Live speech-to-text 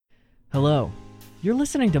Hello. You're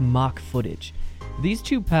listening to Mock Footage. These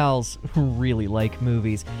two pals really like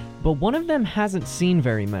movies, but one of them hasn't seen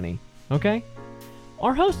very many, okay?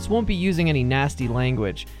 Our hosts won't be using any nasty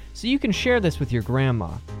language, so you can share this with your grandma.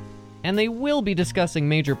 And they will be discussing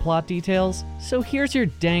major plot details, so here's your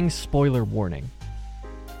dang spoiler warning.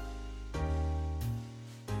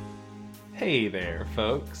 Hey there,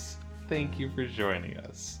 folks. Thank you for joining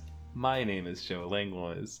us. My name is Joe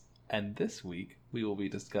Langlois, and this week we will be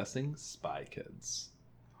discussing Spy Kids.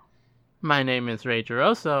 My name is Ray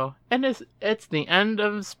Geroso, and it's the end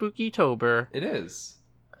of Spookytober. It is.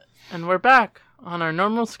 And we're back on our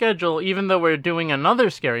normal schedule, even though we're doing another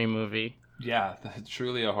scary movie. Yeah,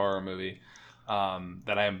 truly a horror movie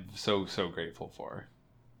that I am so grateful for.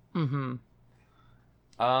 Mm-hmm.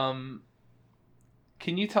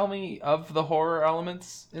 Can you tell me of the horror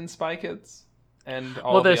elements in Spy Kids? And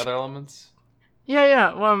all the other elements?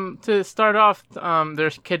 Yeah. To start off,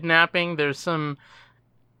 there's kidnapping, there's some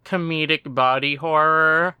comedic body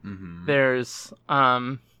horror, there's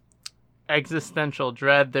existential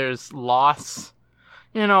dread, there's loss.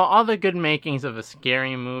 You know, all the good makings of a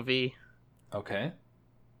scary movie. Okay.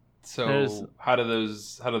 So how do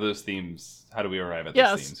we arrive at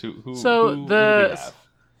those themes? Who do we have?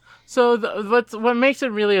 So what makes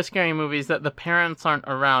it really a scary movie is that the parents aren't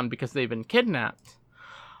around because they've been kidnapped.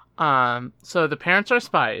 So the parents are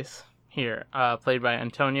spies here, played by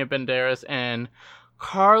Antonia Banderas and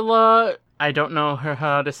Carla. I don't know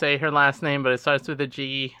how to say her last name, but it starts with a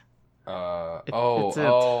G. Gugino.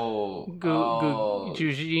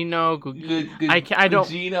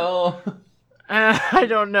 I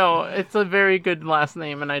don't know. It's a very good last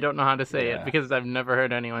name, and I don't know how to say it because I've never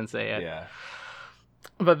heard anyone say it. Yeah.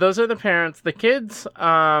 But those are the parents. The kids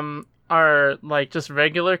are like just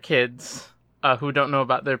regular kids who don't know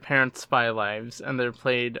about their parents' spy lives, and they're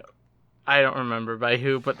played, I don't remember by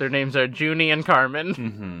who, but their names are Junie and Carmen.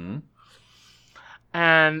 Mm-hmm.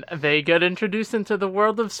 And they get introduced into the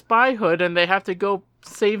world of spyhood, and they have to go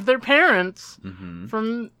save their parents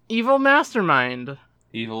from evil mastermind.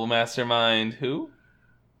 Evil mastermind who?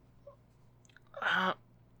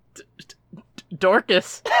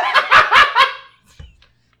 Dorcas.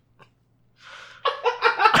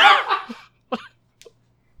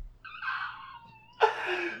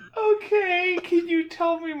 Okay, can you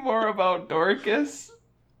tell me more about Dorcas?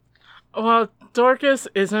 Well, Dorcas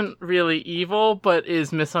isn't really evil, but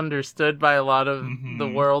is misunderstood by a lot of the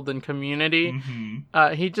world and community.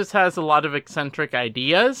 He just has a lot of eccentric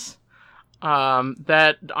ideas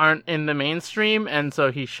that aren't in the mainstream, and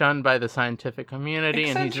so he's shunned by the scientific community,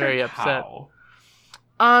 and he's very upset.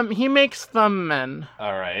 How? He makes thumb men.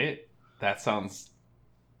 All right, that sounds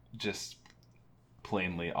just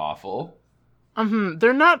plainly awful.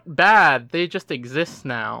 They're not bad. They just exist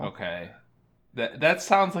now. Okay. That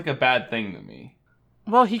sounds like a bad thing to me.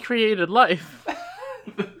 Well, he created life.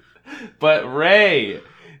 But Ray,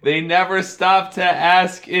 they never stop to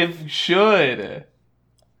ask if should.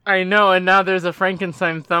 I know, and now there's a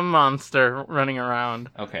Frankenstein thumb monster running around.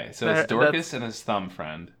 Okay, so it's Dorcas and his thumb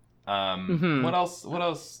friend. What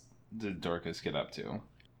else did Dorcas get up to?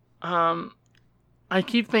 I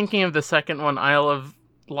keep thinking of the second one, Isle of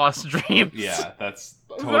Lost Dreams. Yeah, that's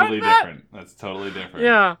totally different. That's totally different.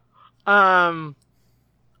 Yeah.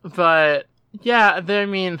 But yeah,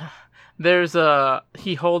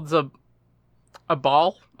 he holds a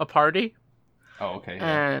ball, a party. Oh, okay.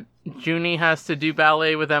 Yeah. And Junie has to do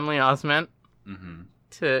ballet with Emily Osment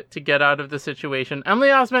to get out of the situation. Emily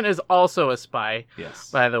Osment is also a spy. Yes.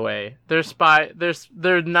 By the way, they're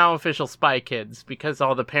now official spy kids because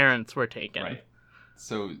all the parents were taken. Right.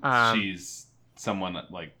 So she's someone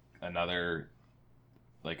like another,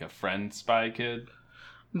 like a friend spy kid.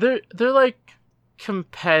 They're like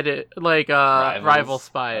competitive, like rival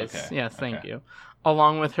spies. Okay. Yes, thank you.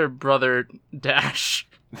 Along with her brother Dash.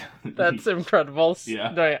 That's incredible.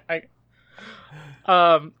 Yeah.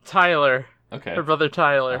 Tyler. Okay. Her brother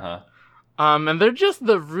Tyler. And they're just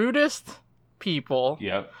the rudest people.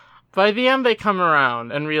 Yep. By the end, they come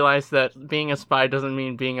around and realize that being a spy doesn't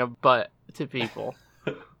mean being a butt to people.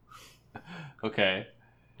 Okay.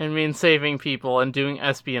 It means saving people and doing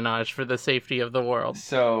espionage for the safety of the world.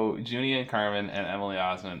 So, Junie and Carmen and Emily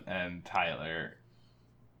Osment and Tyler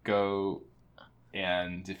go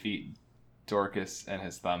and defeat Dorcas and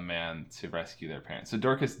his thumb man to rescue their parents. So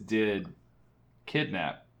Dorcas did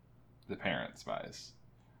kidnap the parent spies.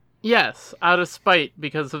 Yes, out of spite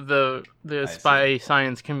because of the spy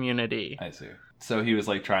science community. I see. So he was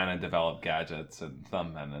like trying to develop gadgets and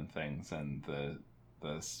thumb men and things, and the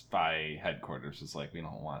spy headquarters was like, we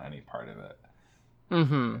don't want any part of it.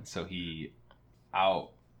 So he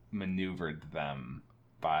outmaneuvered them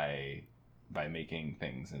by by making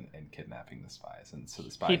things and kidnapping the spies, and so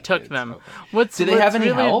the spies He took them. Okay. Do they have any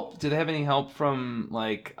really... help? Do they have any help from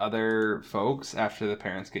like other folks after the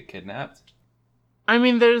parents get kidnapped? I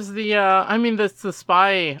mean, there's the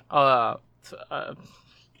spy. I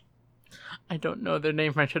don't know their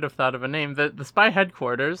name. I should have thought of a name. The spy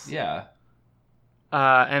headquarters. Yeah.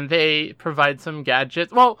 And they provide some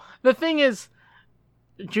gadgets. Well, the thing is,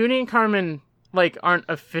 Junie and Carmen like aren't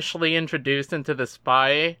officially introduced into the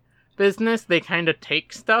spy business. They kind of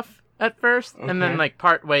take stuff at first, and then like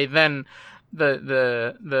part way, then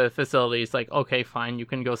the facility's like, okay, fine, you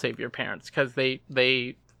can go save your parents, because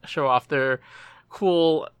they show off their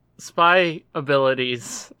cool spy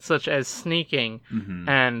abilities such as sneaking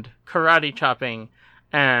and karate chopping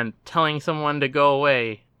and telling someone to go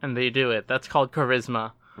away, and they do it. That's called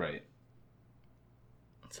charisma. Right.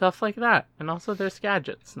 Stuff like that. And also there's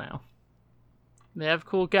gadgets now. They have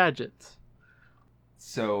cool gadgets.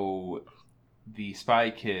 So the spy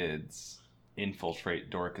kids infiltrate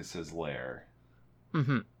Dorcas's lair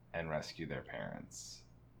and rescue their parents.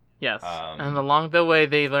 Yes. And along the way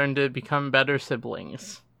they learn to become better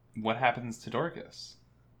siblings. What happens to Dorcas?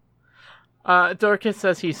 Dorcas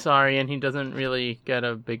says he's sorry, and he doesn't really get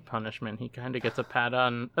a big punishment. He kind of gets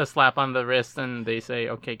a slap on the wrist, and they say,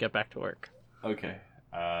 okay, get back to work. Okay.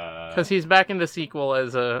 Because he's back in the sequel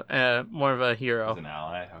as a more of a hero. As an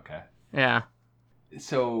ally, okay. Yeah.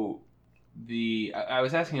 So I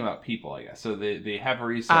was asking about people, I guess. So they have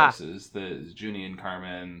resources. The Junie and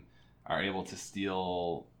Carmen are able to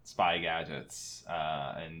steal spy gadgets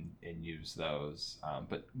and use those.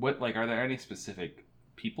 But are there any specific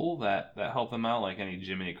people that help them out, like any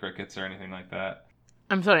Jiminy Crickets or anything like that?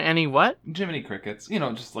 I'm sorry, any what? Jiminy Crickets,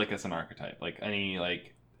 just like as an archetype, like any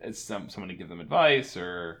it's someone to give them advice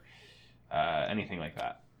or anything like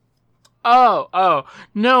that. Oh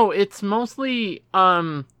no, it's mostly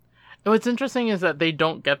what's interesting is that they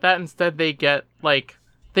don't get that. Instead they get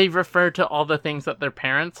they refer to all the things that their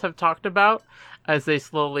parents have talked about as they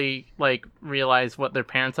slowly realize what their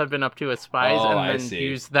parents have been up to as spies, and then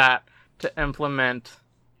use that to implement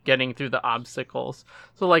getting through the obstacles.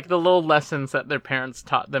 So the little lessons that their parents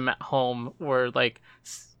taught them at home were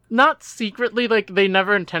not secretly, they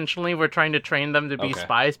never intentionally were trying to train them to be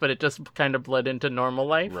spies, but it just kind of bled into normal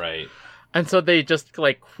life. Right. And so they just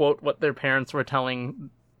quote what their parents were telling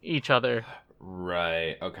each other.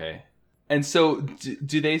 Right. Okay. And so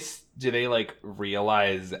do they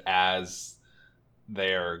realize as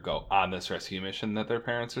they're on this rescue mission that their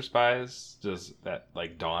parents are spies? Does that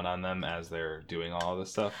dawn on them as they're doing all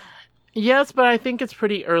this stuff? Yes, but I think it's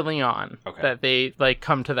pretty early on that they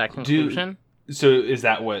come to that conclusion. So is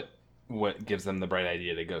that what gives them the bright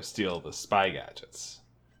idea to go steal the spy gadgets?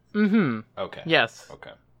 Mm-hmm. Okay. Yes.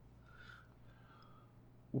 Okay.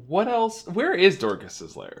 What else? Where is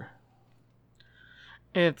Dorcas's lair?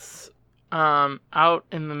 It's out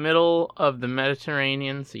in the middle of the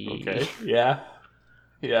Mediterranean Sea. Okay. Yeah.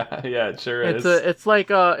 Yeah, it sure is. It's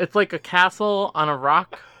like a castle on a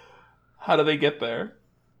rock. How do they get there?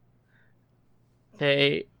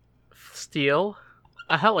 They steal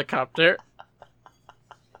a helicopter.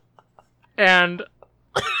 And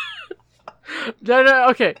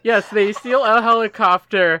okay, yes, they steal a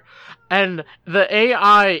helicopter, and the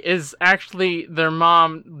AI is actually their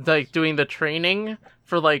mom doing the training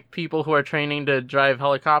for people who are training to drive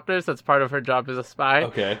helicopters. That's part of her job as a spy.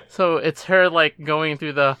 Okay. So it's her going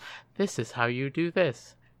through this is how you do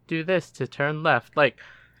this to turn left,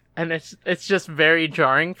 and it's just very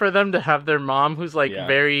jarring for them to have their mom, who's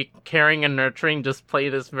very caring and nurturing, just play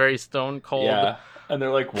this very stone cold. Yeah, and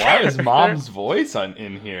they're like, why is mom's voice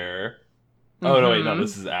in here? Oh no, wait, no,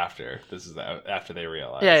 this is after. This is after they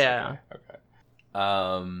realize. Yeah. Okay.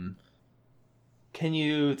 Can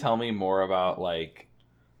you tell me more about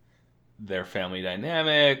their family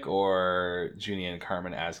dynamic, or Junie and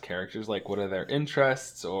Carmen as characters? What are their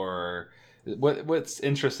interests, or what's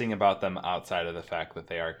interesting about them outside of the fact that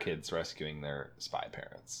they are kids rescuing their spy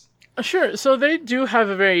parents? Sure. So they do have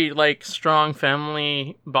a very strong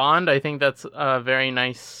family bond. I think that's a very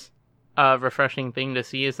nice, refreshing thing to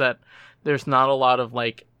see, is that there's not a lot of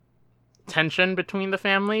tension between the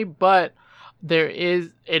family, but there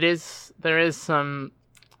is some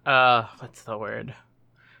what's the word?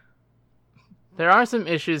 There are some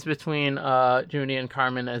issues between Junie and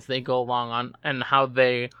Carmen as they go along and how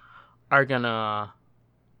they are gonna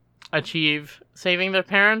achieve saving their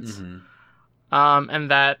parents.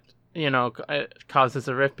 And that it causes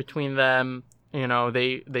a rift between them.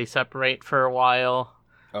 They separate for a while,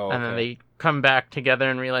 and then they come back together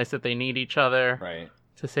and realize that they need each other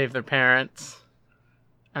to save their parents,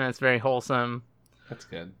 and it's very wholesome. That's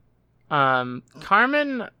good.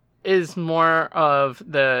 Carmen is more of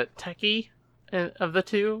the techie of the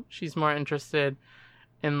two. She's more interested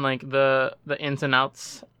in like the ins and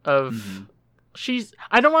outs of.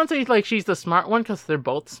 I don't want to say like she's the smart one because they're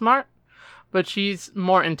both smart, but she's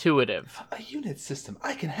more intuitive. A unit system.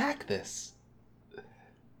 I can hack this.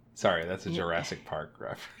 Sorry, that's a Jurassic Park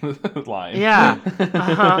line. Yeah.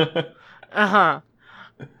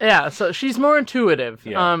 Yeah, so she's more intuitive.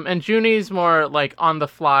 Yeah. And Junie's more like on the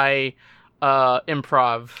fly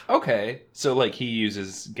improv. Okay. So like he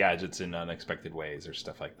uses gadgets in unexpected ways or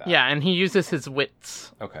stuff like that. Yeah, and he uses his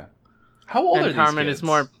wits. Okay. How old are these Carmen kids? is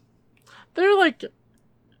more. They're like.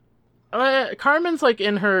 Carmen's like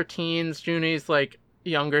in her teens. Junie's like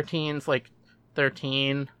younger teens, like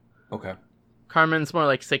 13. Okay. Carmen's more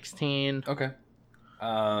like 16. Okay.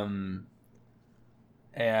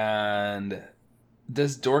 And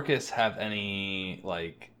does Dorcas have any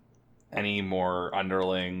more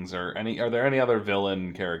underlings or are there any other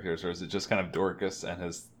villain characters, or is it just kind of Dorcas and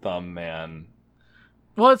his thumb man?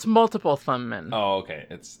 Well, it's multiple thumb men. Oh, okay.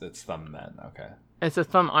 It's thumb men. Okay. It's a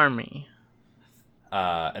thumb army.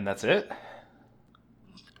 And that's it?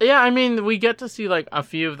 Yeah, I mean, we get to see like a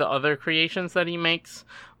few of the other creations that he makes,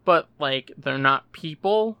 but like they're not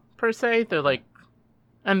people per se. They're like,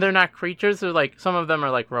 and they're not creatures. They're like, some of them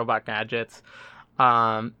are like robot gadgets.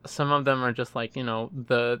 Some of them are just like,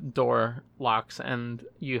 the door locks and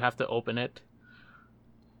you have to open it.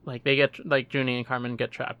 Like Junie and Carmen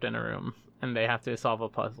get trapped in a room and they have to solve a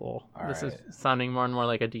puzzle. This is sounding more and more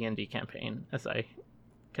like a D&D campaign as I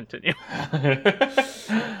continue.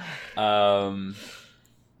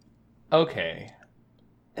 Okay.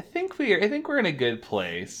 I think we're in a good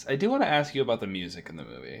place. I do want to ask you about the music in the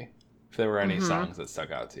movie. If there were any songs that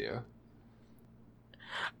stuck out to you.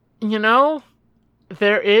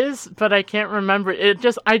 There is, but I can't remember it.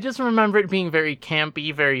 I just remember it being very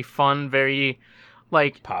campy, very fun, very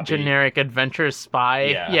like Poppy. Generic adventure spy.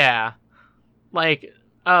 Yeah. Like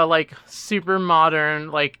super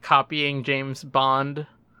modern, like copying James Bond.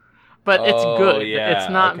 But it's good. Yeah. It's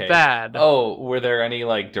not bad. Oh, were there any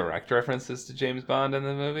like direct references to James Bond in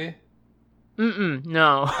the movie?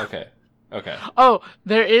 No. Okay. Oh,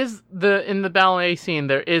 there is in the ballet scene.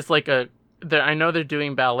 There is like I know they're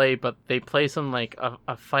doing ballet, but they play some like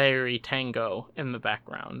a fiery tango in the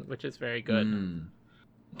background, which is very good.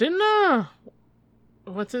 Didn't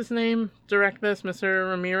what's his name direct this, Mr.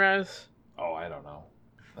 Ramirez? Oh, I don't know.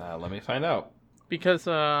 Let me find out. Because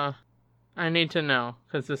I need to know,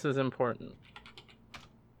 because this is important.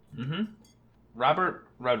 Robert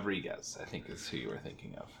Rodriguez, I think, is who you were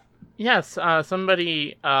thinking of. Yes,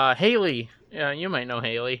 somebody, Haley. You might know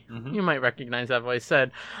Haley. You might recognize that voice.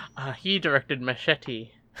 Said he directed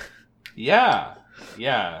Machete. Yeah.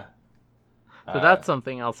 So that's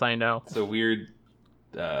something else I know. It's a weird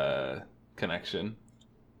connection.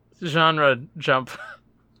 Genre jump.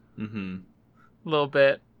 A little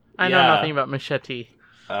bit. I know nothing about Machete.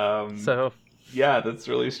 So yeah, that's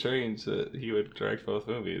really strange that he would direct both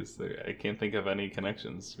movies. I can't think of any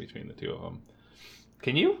connections between the two of them.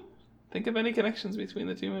 Can you think of any connections between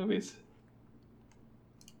the two movies?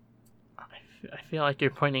 I feel like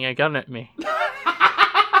you're pointing a gun at me.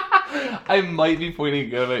 I might be pointing a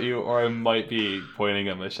gun at you, or I might be pointing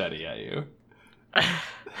a machete at you.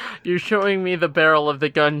 You're showing me the barrel of the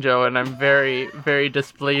gun, Joe, and I'm very, very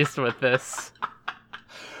displeased with this.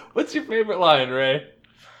 What's your favorite line, Ray?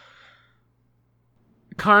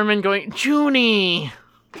 Carmen going, Junie!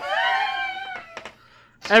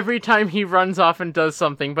 Every time he runs off and does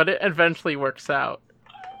something, but it eventually works out.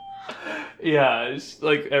 Yeah, it's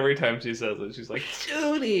like every time she says it, she's like,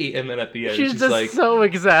 Junie! And then at the end, she's just like, so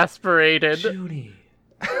exasperated. Junie.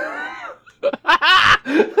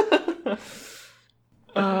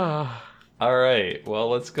 All right, well,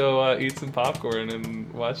 let's go eat some popcorn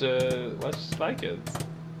and watch Spy Kids.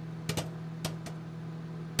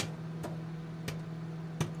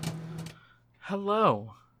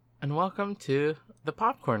 Hello, and welcome to the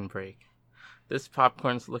popcorn break. This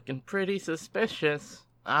popcorn's looking pretty suspicious.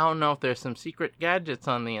 I don't know if there's some secret gadgets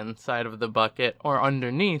on the inside of the bucket or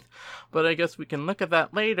underneath, but I guess we can look at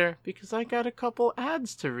that later because I got a couple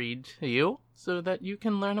ads to read to you so that you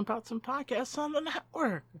can learn about some podcasts on the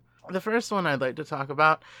network. The first one I'd like to talk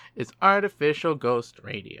about is Artificial Ghost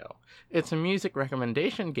Radio. It's a music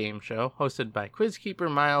recommendation game show hosted by Quizkeeper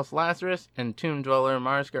Miles Lazarus and Tomb Dweller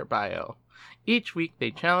Mars Garbayo. Each week,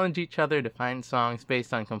 they challenge each other to find songs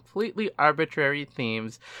based on completely arbitrary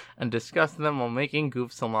themes and discuss them while making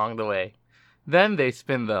goofs along the way. Then they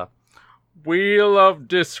spin the Wheel of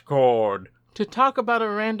Discord to talk about a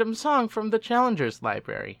random song from the Challengers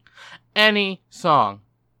library. Any song.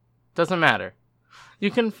 Doesn't matter. You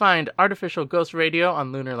can find Artificial Ghost Radio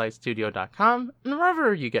on LunarLightStudio.com and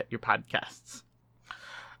wherever you get your podcasts.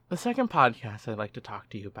 The second podcast I'd like to talk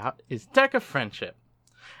to you about is Deck of Friendship.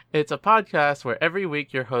 It's a podcast where every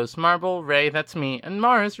week your hosts Marble, Ray, that's me, and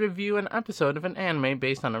Mars review an episode of an anime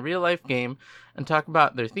based on a real-life game and talk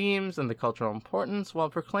about their themes and the cultural importance while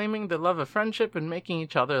proclaiming the love of friendship and making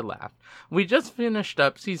each other laugh. We just finished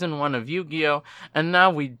up Season 1 of Yu-Gi-Oh! And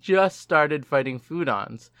now we just started fighting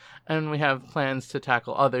Foodons. And we have plans to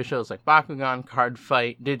tackle other shows like Bakugan, Card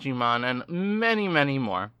Fight, Digimon, and many, many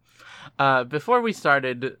more. Before we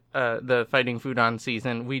started the Fighting Foodon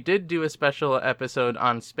season, we did do a special episode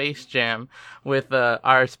on Space Jam with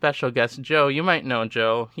our special guest Joe. You might know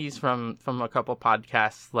Joe. He's from a couple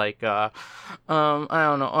podcasts like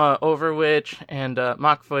Overwitch and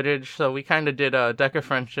Mock Footage. So we kind of did a Deck of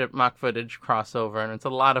Friendship Mock Footage crossover, and it's a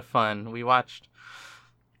lot of fun. We watched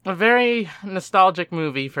a very nostalgic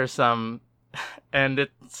movie for some, and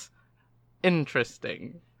it's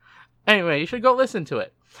interesting. Anyway, you should go listen to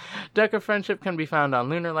it. Deck of Friendship can be found on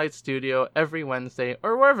Lunar Light Studio every Wednesday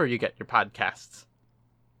or wherever you get your podcasts.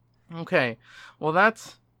 Okay, well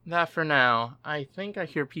that's that for now. I think I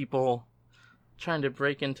hear people trying to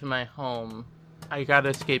break into my home. I gotta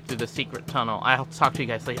escape through the secret tunnel. I'll talk to you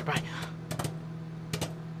guys later. Bye.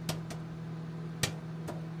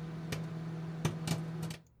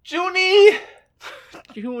 Junie!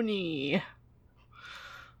 Junie.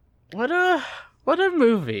 What a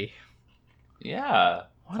movie. Yeah.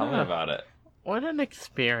 Tell me about it. What an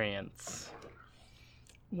experience.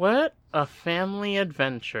 What a family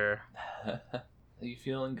adventure. Are you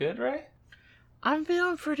feeling good, Ray? I'm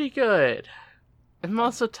feeling pretty good. I'm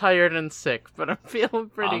also tired and sick, but I'm feeling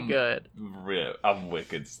pretty good. I'm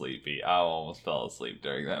wicked sleepy. I almost fell asleep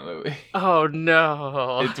during that movie. Oh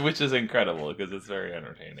no. Which is incredible because it's very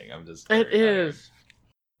entertaining. I'm just It is.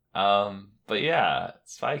 But yeah,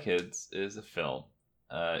 Spy Kids is a film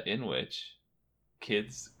in which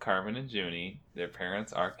kids, Carmen and Junie, their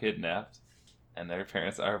parents are kidnapped, and their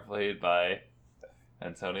parents are played by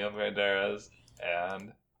Antonio Banderas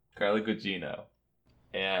and Carla Gugino.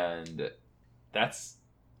 And that's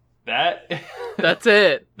that. That's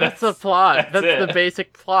it. That's the plot. That's it. the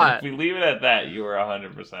basic plot. If we leave it at that, you were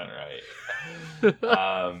 100%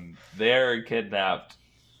 right. They're kidnapped.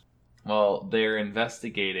 Well, they're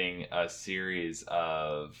investigating a series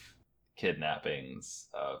of kidnappings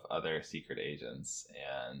of other secret agents,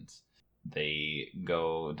 and they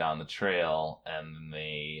go down the trail and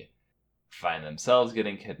they find themselves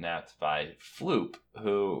getting kidnapped by Floop,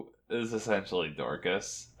 who is essentially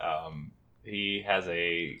Dorcas. He has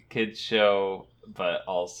a kids show, but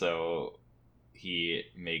also he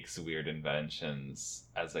makes weird inventions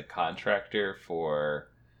as a contractor for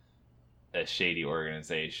a shady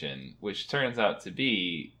organization, which turns out to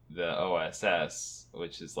be the OSS,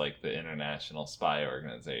 which is like the international spy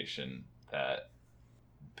organization that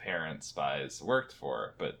parent spies worked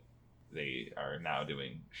for, but they are now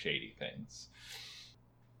doing shady things.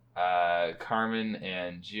 Carmen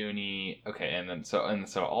and Junie. Okay, and so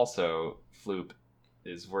also Floop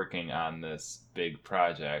is working on this big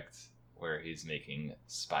project where he's making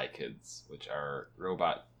Spy Kids, which are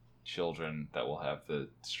robot children that will have the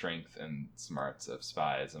strength and smarts of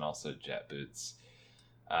spies and also jet boots.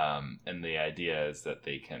 And the idea is that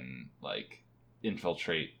they can like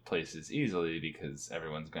infiltrate places easily because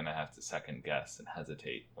everyone's going to have to second guess and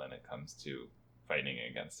hesitate when it comes to fighting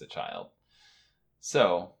against a child.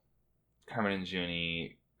 So Carmen and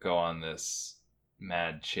Junie go on this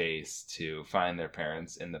mad chase to find their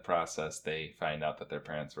parents. In the process, they find out that their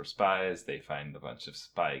parents were spies. They find a bunch of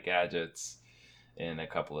spy gadgets in a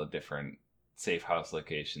couple of different safe house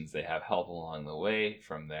locations. They have help along the way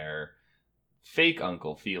from their fake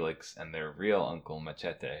uncle Felix and their real uncle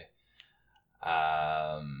Machete.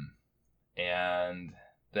 And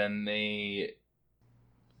then they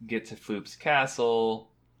get to Floop's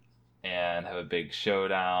castle and have a big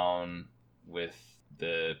showdown with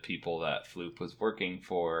the people that Floop was working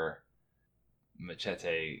for.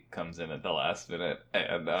 Machete comes in at the last minute,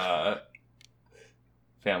 and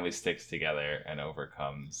family sticks together and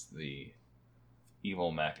overcomes the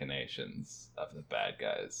evil machinations of the bad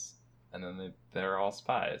guys. And then they're all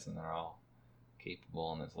spies, and they're all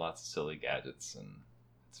capable, and there's lots of silly gadgets, and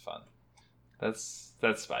it's fun. That's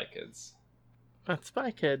Spy Kids. That's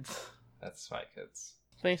Spy Kids. That's Spy Kids.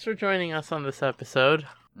 Thanks for joining us on this episode.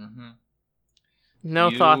 Mm-hmm.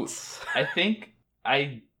 No thoughts. I think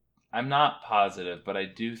I'm not positive, but I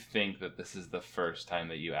do think that this is the first time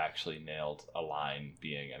that you actually nailed a line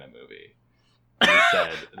being in a movie. You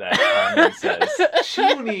said that Carmen says,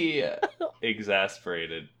 "Junie,"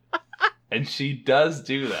 exasperated. And she does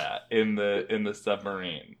do that in the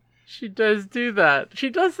submarine. She does do that. She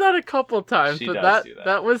does that a couple times, but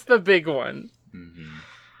that was the big one.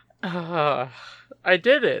 Mm-hmm. I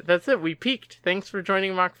did it. That's it. We peaked. Thanks for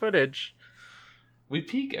joining Mock Footage. We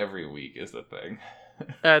peak every week is the thing.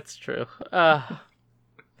 That's true.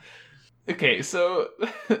 Okay, so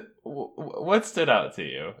what stood out to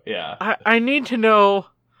you? Yeah. I need to know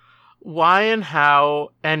why and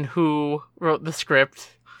how and who wrote the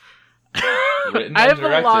script. Written and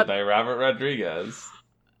directed by Robert Rodriguez.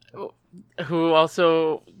 Who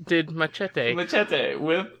also did Machete. Machete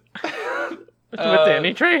with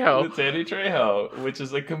Danny Trejo. With Danny Trejo, which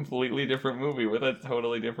is a completely different movie with a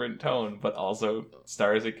totally different tone, but also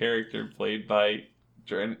stars a character played by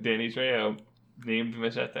Danny Trejo named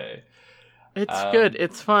Machete. It's good.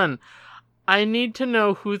 It's fun. I need to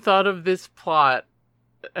know who thought of this plot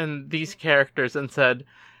and these characters and said,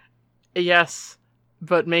 yes,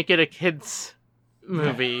 but make it a kid's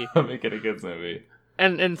movie. Make it a kid's movie.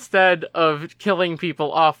 And instead of killing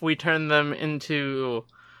people off, we turn them into...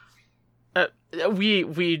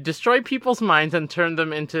 we destroy people's minds and turn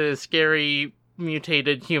them into scary,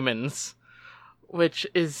 mutated humans. Which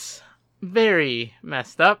is very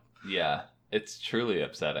messed up. Yeah, it's truly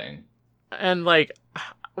upsetting. And,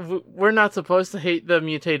 we're not supposed to hate the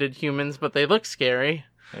mutated humans, but they look scary.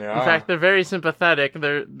 Yeah. In fact, they're very sympathetic.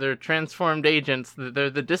 They're transformed agents. They're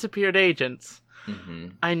the disappeared agents. Mm-hmm.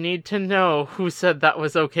 I need to know who said that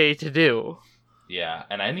was okay to do. Yeah,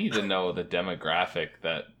 and I need to know the demographic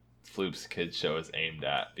that Floop's kids show is aimed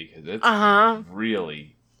at, because it's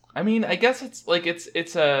really... I mean, I guess it's like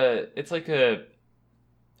a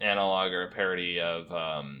analog or a parody of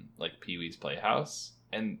Pee-wee's Playhouse,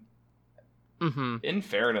 and in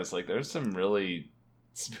fairness, there's some really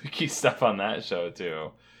spooky stuff on that show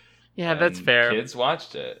too. Yeah, and that's fair. Kids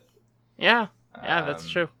watched it. Yeah, that's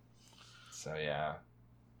true. So yeah,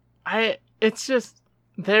 it's just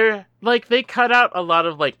they cut out a lot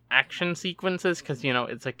of action sequences because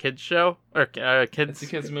it's a kids show or it's a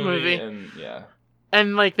kids movie, and yeah.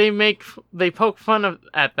 And they poke fun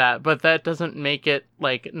at that, but that doesn't make it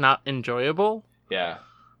not enjoyable. Yeah,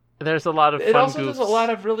 there's a lot of fun it also goofs. does a lot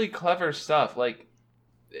of really clever stuff.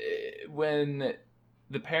 When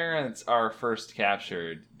the parents are first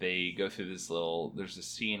captured, they go through there's a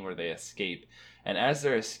scene where they escape, and as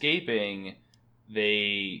they're escaping,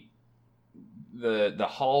 the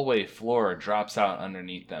hallway floor drops out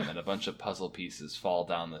underneath them, and a bunch of puzzle pieces fall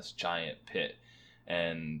down this giant pit,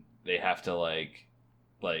 and they have to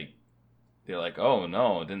they're like, oh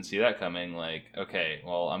no, didn't see that coming. Okay,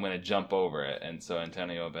 well, I'm gonna jump over it. And so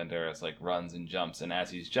Antonio Banderas runs and jumps, and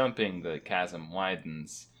as he's jumping, the chasm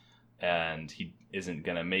widens, and he isn't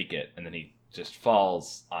gonna make it, and then he just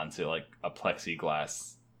falls onto a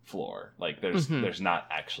plexiglass floor. There's not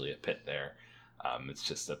actually a pit there. It's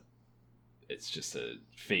just a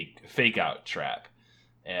fake out trap.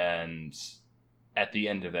 And at the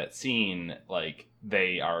end of that scene,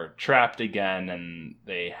 they are trapped again, and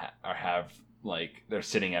they they're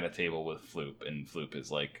sitting at a table with Floop, and Floop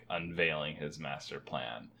is unveiling his master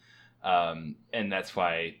plan. And that's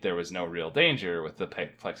why there was no real danger with the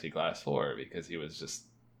plexiglass floor, because he was just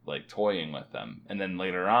toying with them. And then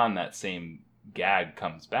later on, that same gag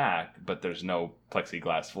comes back, but there's no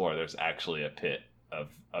plexiglass floor. There's actually a pit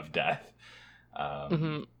of death.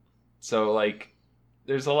 So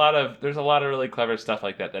there's a lot of really clever stuff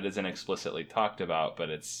like that isn't explicitly talked about, but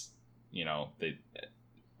it's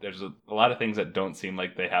there's a lot of things that don't seem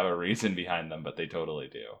like they have a reason behind them, but they totally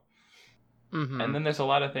do. And then there's a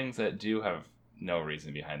lot of things that do have no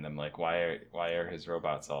reason behind them, why are his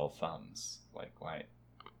robots all thumbs? Why?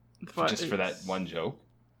 Just for that one joke?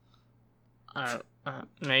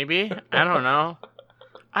 Maybe. I don't know.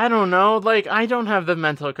 I don't have the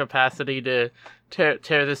mental capacity to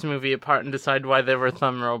tear this movie apart and decide why there were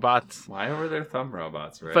thumb robots. Why were there thumb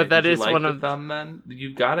robots, right? But that is one of the thumb men?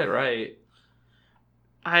 You got it right.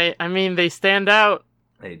 I mean, they stand out.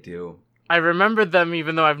 They do. I remember them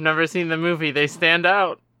even though I've never seen the movie. They stand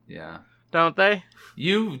out. Yeah. Don't they?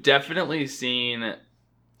 You've definitely seen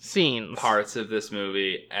scenes, parts of this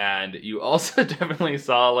movie, and you also definitely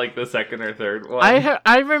saw the second or third one.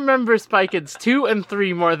 I remember Spy Kids 2 and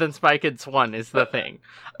 3 more than Spy Kids 1 is the thing.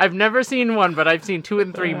 I've never seen 1, but I've seen 2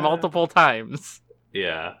 and 3 multiple times.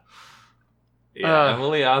 Yeah. Yeah,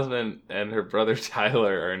 Emily Osment and her brother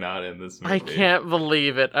Tyler are not in this movie. I can't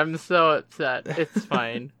believe it. I'm so upset. It's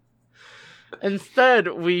fine. Instead,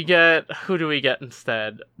 we get... Who do we get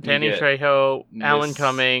instead? Danny Trejo, Alan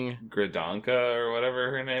Cumming. Gridonka, or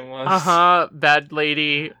whatever her name was. Bad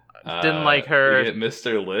lady. Didn't like her. We get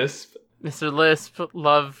Mr. Lisp. Mr. Lisp,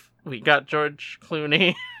 love. We got George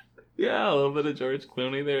Clooney. Yeah, a little bit of George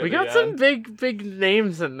Clooney there. We got some big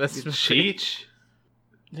names in this movie. Cheech.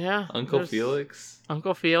 Yeah. Uncle Felix.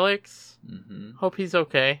 Uncle Felix. Mm-hmm. Hope he's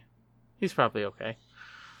okay. He's probably okay.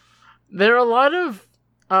 There are a lot of,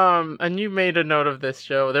 and you made a note of this,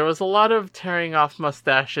 Joe. There was a lot of tearing off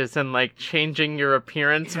mustaches and, like, changing your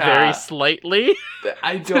appearance very slightly.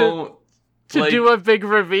 I don't... to do a big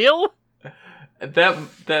reveal?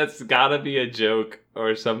 That's gotta be a joke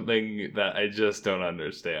or something that I just don't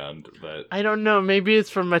understand, but... I don't know. Maybe it's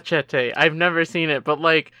from Machete. I've never seen it, but,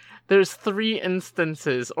 like, there's 3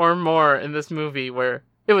 instances or more in this movie where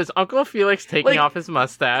it was Uncle Felix taking off his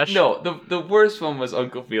mustache. No, the worst one was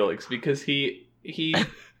Uncle Felix, because he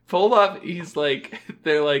pulled off, he's like,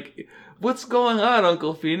 they're like, what's going on,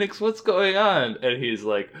 Uncle Phoenix? What's going on? And he's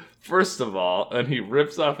like, first of all, and he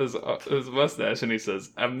rips off his mustache and he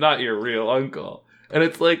says, I'm not your real uncle. And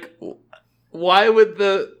it's like, why would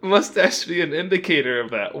the mustache be an indicator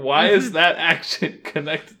of that? Why is that action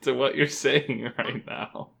connected to what you're saying right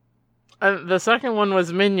now? The second one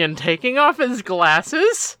was Minion taking off his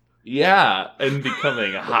glasses. Yeah, and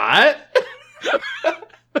becoming hot.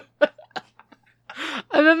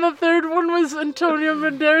 And then the third one was Antonio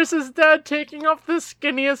Banderas' dad taking off the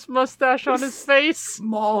skinniest mustache on his face.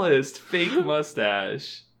 Smallest fake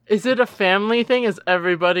mustache. Is it a family thing? Is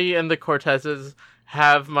everybody in the Cortezes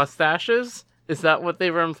have mustaches? Is that what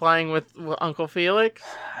they were implying with Uncle Felix?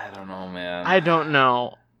 I don't know, man. I don't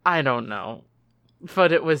know.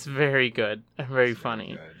 But it was very good and very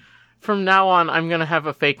funny. Good. From now on, I'm going to have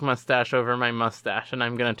a fake mustache over my mustache, and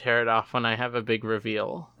I'm going to tear it off when I have a big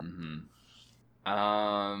reveal. Mm-hmm.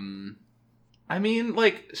 I mean,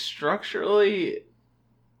 like, structurally...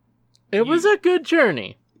 It was a good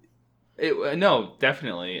journey. No,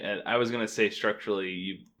 definitely. And I was going to say,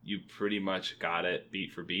 structurally, you pretty much got it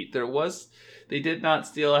beat for beat. They did not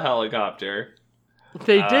steal a helicopter.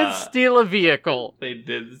 They did steal a vehicle. They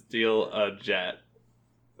did steal a jet.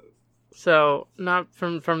 So, not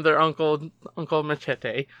from their Uncle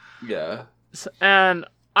Machete. Yeah. And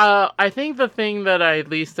I think the thing that I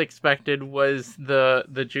least expected was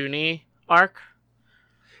the Junie arc.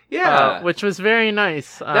 Yeah. Which was very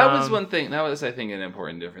nice. That was one thing. That was, I think, an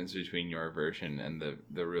important difference between your version and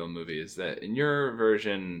the real movie, is that in your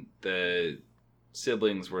version, the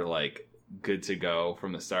siblings were, like, good to go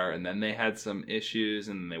from the start, and then they had some issues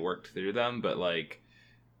and they worked through them, but, like,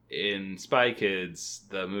 in Spy Kids,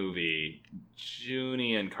 the movie,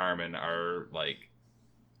 Junie and Carmen are, like,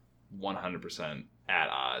 100% at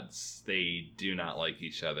odds. They do not like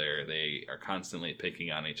each other. They are constantly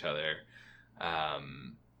picking on each other.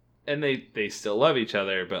 And they still love each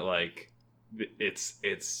other, but, like,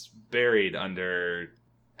 it's buried under...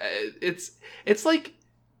 It's like...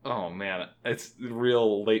 Oh, man. It's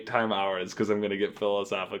real late time hours, because I'm going to get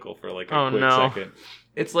philosophical for, like, a quick second.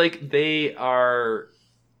 It's like they are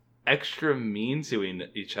extra mean to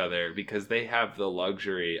each other because they have the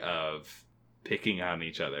luxury of picking on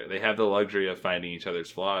each other. They have the luxury of finding each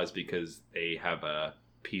other's flaws because they have a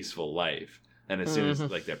peaceful life. And as soon as,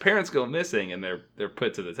 like, their parents go missing and they're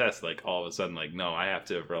put to the test, like, all of a sudden, like, no, I have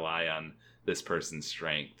to rely on this person's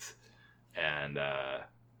strength and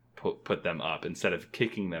put them up instead of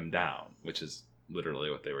kicking them down, which is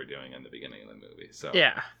literally what they were doing in the beginning of the movie. So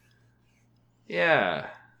yeah.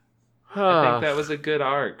 I think that was a good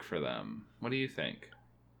arc for them. What do you think?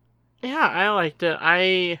 Yeah, I liked it.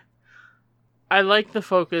 I like the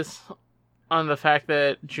focus on the fact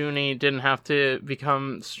that Junie didn't have to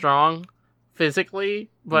become strong physically,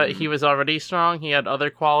 but he was already strong. He had other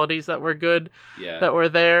qualities that were good, that were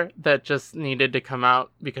there, that just needed to come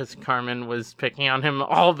out because Carmen was picking on him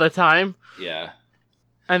all the time. Yeah.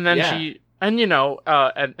 And then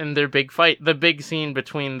and their big fight, the big scene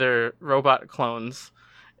between their robot clones,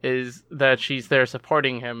 is that she's there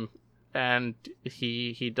supporting him, and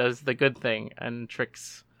he does the good thing and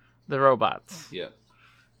tricks the robots. Yeah.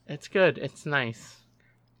 It's good. It's nice.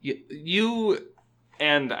 You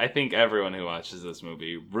and I think everyone who watches this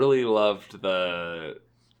movie really loved the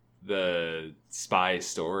spy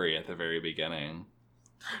story at the very beginning.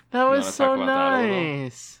 That was so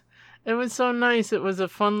nice. It was so nice. It was a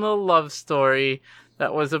fun little love story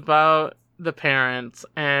that was about the parents,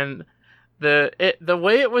 and the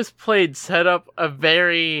way it was played set up a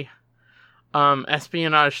very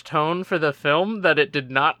espionage tone for the film that it did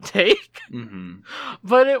not take. Mm-hmm.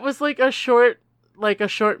 But it was like a short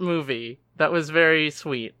movie that was very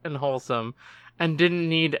sweet and wholesome and didn't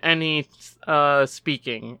need any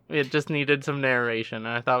speaking. It just needed some narration, and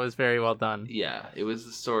I thought it was very well done. Yeah, it was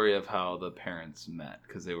the story of how the parents met,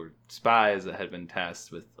 because they were spies that had been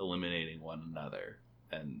tasked with eliminating one another,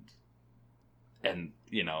 and and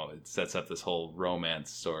it sets up this whole romance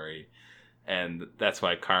story, and that's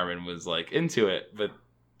why Carmen was like into it, but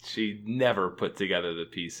she never put together the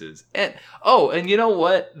pieces. And you know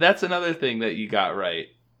what? That's another thing that you got right.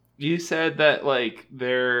 You said that like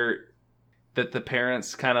that the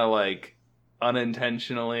parents kind of like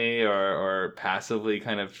unintentionally or passively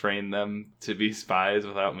kind of trained them to be spies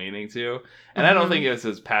without meaning to. And I don't think it was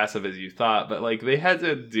as passive as you thought, but like they had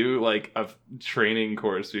to do like a training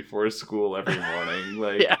course before school every morning.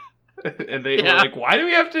 Like, Yeah. And they were like, why do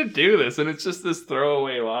we have to do this? And it's just this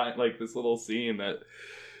throwaway line, like this little scene that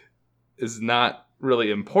is not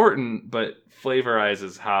really important, but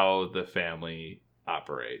flavorizes how the family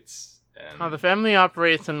operates. And how the family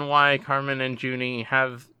operates and why Carmen and Junie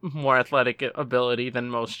have more athletic ability than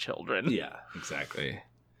most children. Yeah, exactly.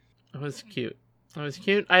 It was cute.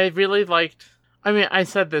 I really liked... I mean, I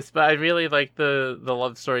said this, but I really liked the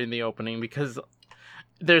love story in the opening because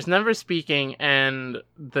there's never speaking, and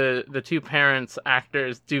the two parents,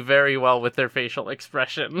 actors, do very well with their facial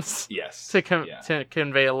expressions. Yes. to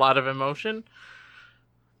convey a lot of emotion.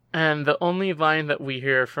 And the only line that we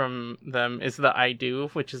hear from them is the "I do,"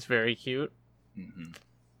 which is very cute. Mm-hmm.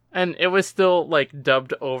 And it was still like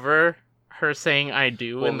dubbed over her saying "I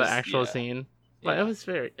do" in the actual scene. But it was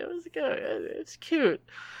good. It's cute.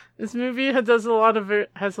 This movie has a lot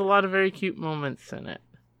of very cute moments in it.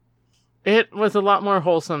 It was a lot more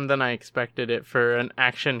wholesome than I expected it for an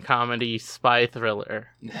action comedy spy thriller.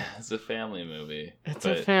 It's a family movie.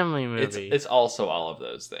 It's also all of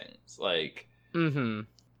those things. Like,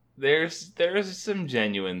 there's some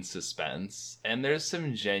genuine suspense, and there's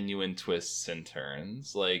some genuine twists and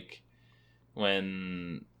turns. Like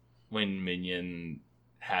when Minion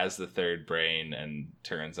has the third brain and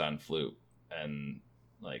turns on Floop and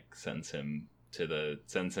like sends him to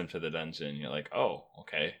the dungeon. You're like, oh,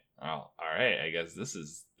 okay. Oh, all right. I guess this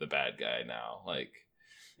is the bad guy now. Like,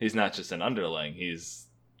 he's not just an underling. He's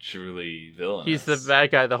truly villainous. He's the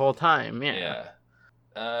bad guy the whole time. Yeah.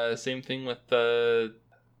 Yeah. Same thing with the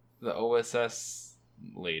OSS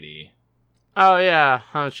lady. Oh yeah.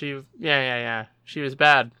 Yeah. She was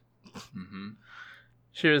bad. Mm-hmm.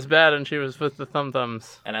 She was bad, and she was with the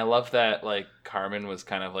thumb-thumbs. And I love that, like, Carmen was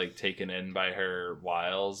kind of, like, taken in by her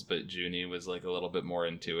wiles, but Junie was, like, a little bit more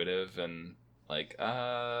intuitive and, like,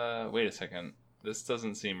 wait a second. This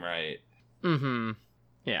doesn't seem right. Mm-hmm.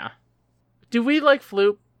 Yeah. Do we like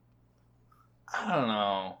Floop? I don't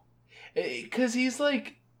know. Because he's,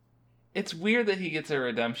 like... It's weird that he gets a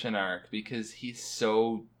redemption arc, because he's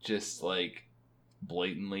so just, like,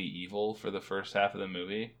 blatantly evil for the first half of the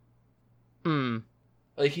movie.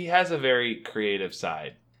 Like, he has a very creative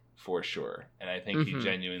side, for sure. And I think he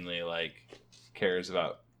genuinely, like, cares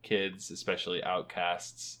about kids, especially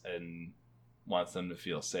outcasts, and wants them to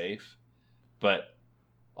feel safe. But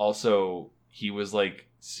also, he was, like,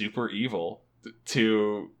 super evil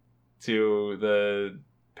to the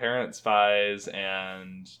parent spies,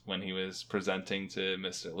 and when he was presenting to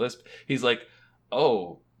Mr. Lisp, he's like,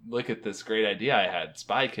 oh, look at this great idea I had.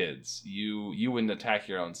 Spy kids. You wouldn't attack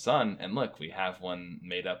your own son, and look, we have one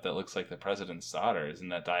made up that looks like the president's daughter. Isn't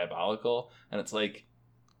that diabolical? And it's like,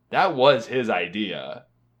 that was his idea,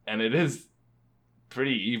 and it is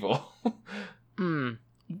pretty evil.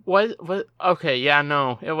 What? Okay, yeah,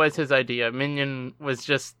 no, it was his idea. Minion was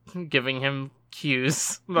just giving him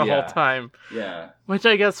cues the whole time. Yeah. Which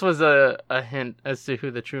I guess was a hint as to who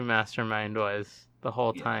the true mastermind was the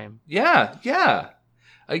whole time. Yeah.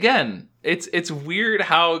 Again, it's weird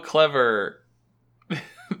how clever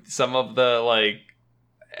some of the, like,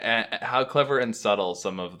 how clever and subtle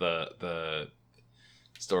some of the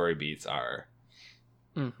story beats are.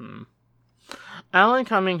 Mm-hmm. Alan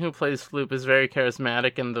Cumming, who plays Floop, is very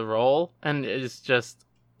charismatic in the role, and is just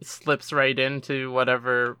slips right into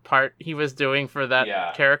whatever part he was doing for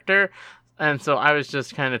that character. And so I was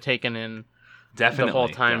just kind of taken in the whole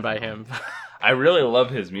time by him. I really love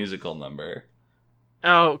his musical number.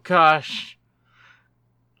 Oh, gosh.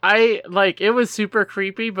 It was super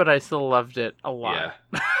creepy, but I still loved it a lot.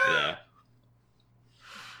 Yeah.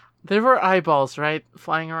 There were eyeballs, right?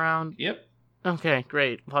 Flying around? Yep. Okay,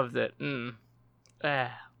 great. Loved it.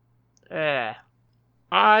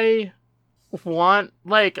 I want,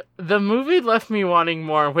 the movie left me wanting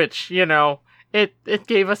more, which, it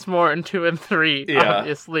gave us more in 2 and 3,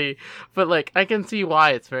 obviously. But, I can see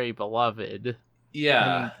why it's very beloved.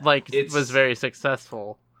 Yeah. And, it was very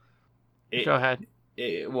successful. Go ahead.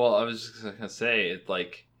 Well, I was just gonna say,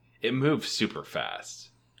 it moves super fast.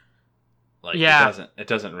 It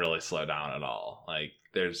doesn't really slow down at all.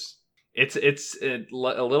 It's a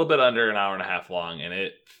little bit under an hour and a half long, and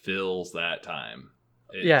it fills that time.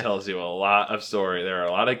 It tells you a lot of story. There are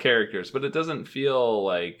a lot of characters, but it doesn't feel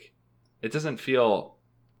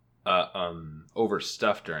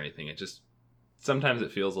overstuffed or anything. It just sometimes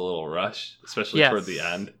it feels a little rushed, especially toward the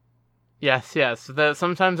end. Yes.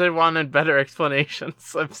 Sometimes I wanted better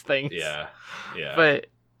explanations of things. Yeah. But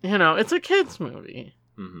it's a kids movie.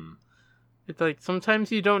 Mm-hmm. It's like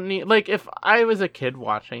sometimes you don't need, like, if I was a kid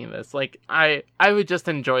watching this, like I would just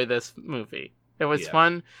enjoy this movie. It was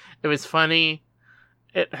fun. It was funny.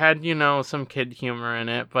 It had, some kid humor in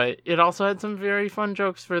it, but it also had some very fun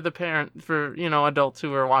jokes for adults who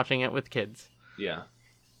were watching it with kids. Yeah.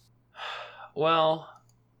 Well,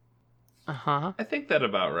 I think that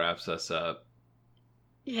about wraps us up.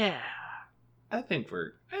 Yeah. I think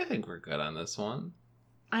we're good on this one.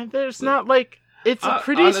 There's not like it's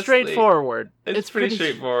pretty honestly, straightforward. It's pretty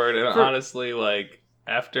straightforward, and honestly, like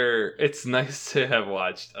after it's nice to have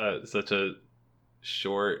watched such a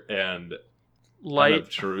short and light,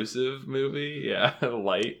 unobtrusive movie. Yeah,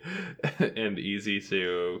 light and easy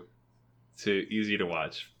to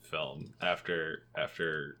watch film after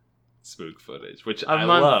spook footage, which I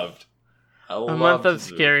loved. A month of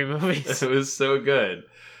scary movies. It was so good,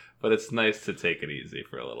 but it's nice to take it easy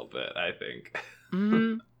for a little bit, I think.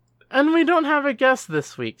 Mm-hmm. And we don't have a guest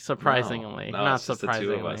this week, surprisingly. No, not it's just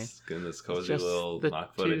surprisingly. the two of us in this cozy little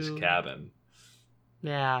mock footage cabin.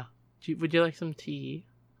 Yeah. Would you like some tea?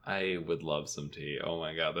 I would love some tea. Oh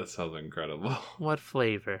my god, that sounds incredible. What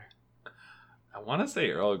flavor? I want to say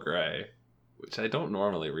Earl Grey, which I don't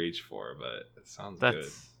normally reach for, but it sounds good.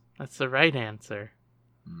 That's the right answer.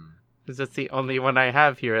 Because it's the only one I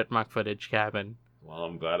have here at Mock Footage Cabin. Well,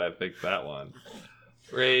 I'm glad I picked that one.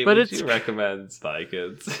 Ray, would you recommend Spy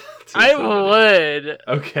Kids? I would.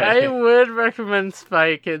 Okay. I would recommend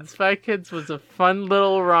Spy Kids. Spy Kids was a fun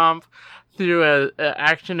little romp through a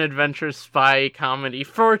action-adventure spy comedy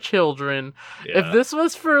for children. Yeah. If this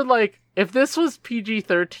was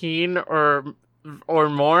PG-13 or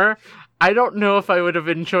more, I don't know if I would have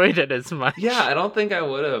enjoyed it as much. Yeah, I don't think I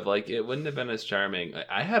would have. Like, it wouldn't have been as charming.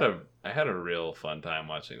 I had a real fun time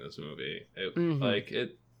watching this movie.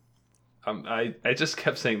 I just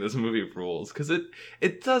kept saying this movie rules because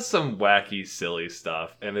it does some wacky, silly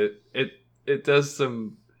stuff, and it does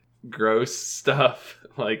some gross stuff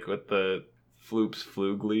like with the floops,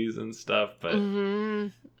 fluglies, and stuff. But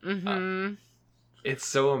it's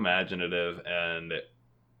so imaginative and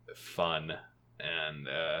fun, and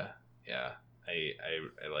yeah, I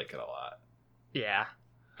like it a lot. Yeah,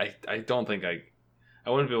 I don't think I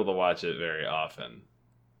wouldn't be able to watch it very often.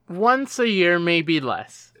 Once a year, maybe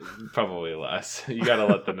less. Probably less. You gotta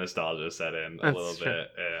let the nostalgia set in a little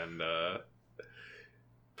bit, and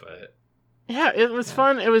but yeah, it was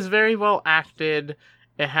fun. It was very well acted.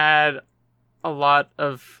 It had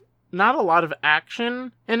not a lot of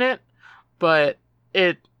action in it, but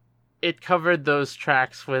it covered those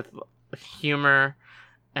tracks with humor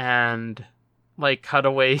and like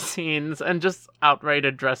cutaway scenes and just outright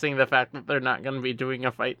addressing the fact that they're not going to be doing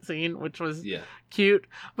a fight scene, which was cute.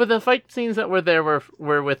 But the fight scenes that were there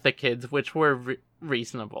were with the kids, which were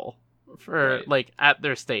reasonable for like at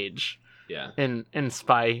their stage. Yeah. In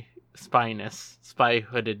spyness,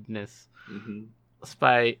 spyhoodedness. Mm-hmm.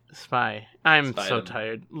 Spy. I'm so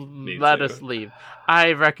tired. Let us leave.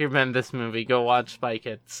 I recommend this movie. Go watch Spy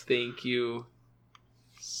Kids. Thank you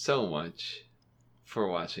so much for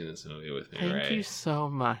watching this movie with me, Ray. Thank you so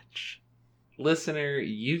much. Listener,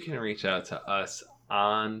 you can reach out to us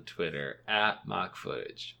on Twitter at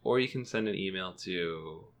mockfootage, or you can send an email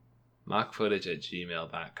to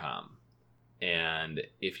mockfootage@gmail.com. And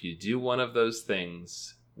if you do one of those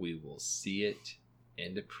things, we will see it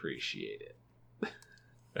and appreciate it.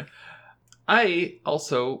 I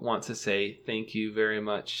also want to say thank you very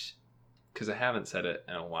much, because I haven't said it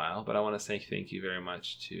in a while, but I want to say thank you very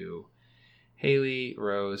much to Haley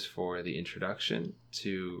Rose for the introduction,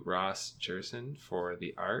 to Ross Jerson for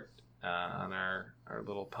the art on our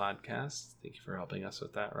little podcast. Thank you for helping us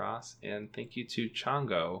with that, Ross. And thank you to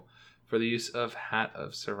Chongo for the use of Hat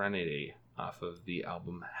of Serenity off of the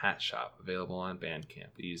album Hat Shop, available on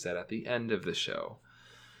Bandcamp. We use that at the end of the show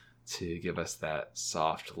to give us that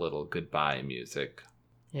soft little goodbye music.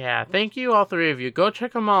 Yeah, thank you all three of you. Go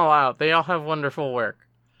check them all out. They all have wonderful work.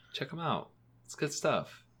 Check them out. It's good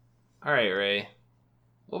stuff. All right, Ray.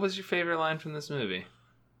 What was your favorite line from this movie?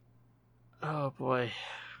 Oh, boy.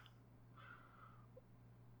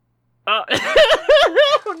 No.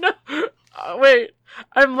 Wait.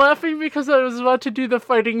 I'm laughing because I was about to do the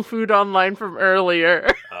fighting food online from earlier.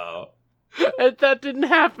 Oh. And that didn't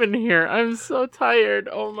happen here. I'm so tired.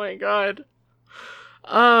 Oh, my God.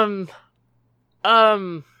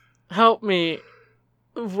 Help me.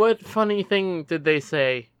 What funny thing did they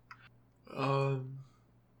say?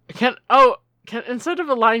 Can instead of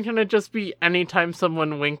a line, can it just be anytime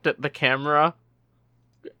someone winked at the camera?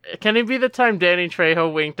 Can it be the time Danny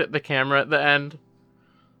Trejo winked at the camera at the end?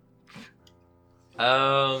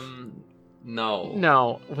 No.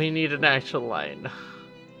 No, we need an actual line.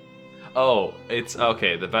 Oh, it's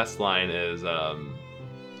okay. The best line is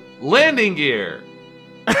landing gear.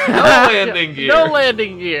 No landing gear. No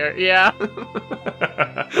landing gear. Yeah.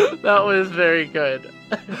 That was very good.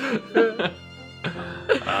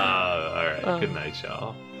 All right. Good night,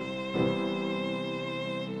 y'all.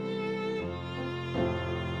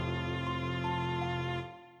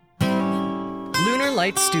 Lunar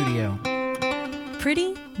Light Studio.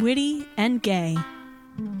 Pretty, witty, and gay.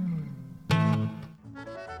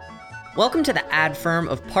 Welcome to the ad firm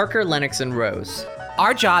of Parker, Lennox, and Rose.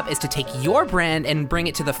 Our job is to take your brand and bring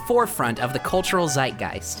it to the forefront of the cultural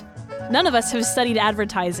zeitgeist. None of us have studied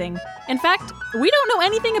advertising. In fact, we don't know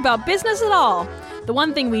anything about business at all. The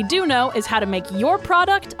one thing we do know is how to make your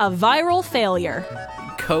product a viral failure.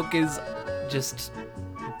 Coke is just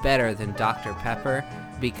better than Dr. Pepper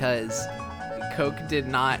because Coke did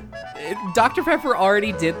not... Dr. Pepper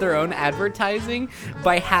already did their own advertising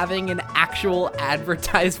by having an actual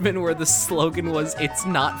advertisement where the slogan was, "It's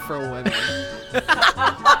not for women."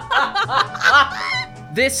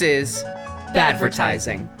 This is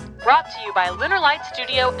Badvertising. Brought to you by Lunar Light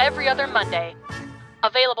Studio every other Monday.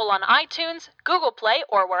 Available on iTunes, Google Play,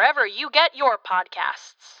 or wherever you get your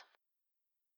podcasts.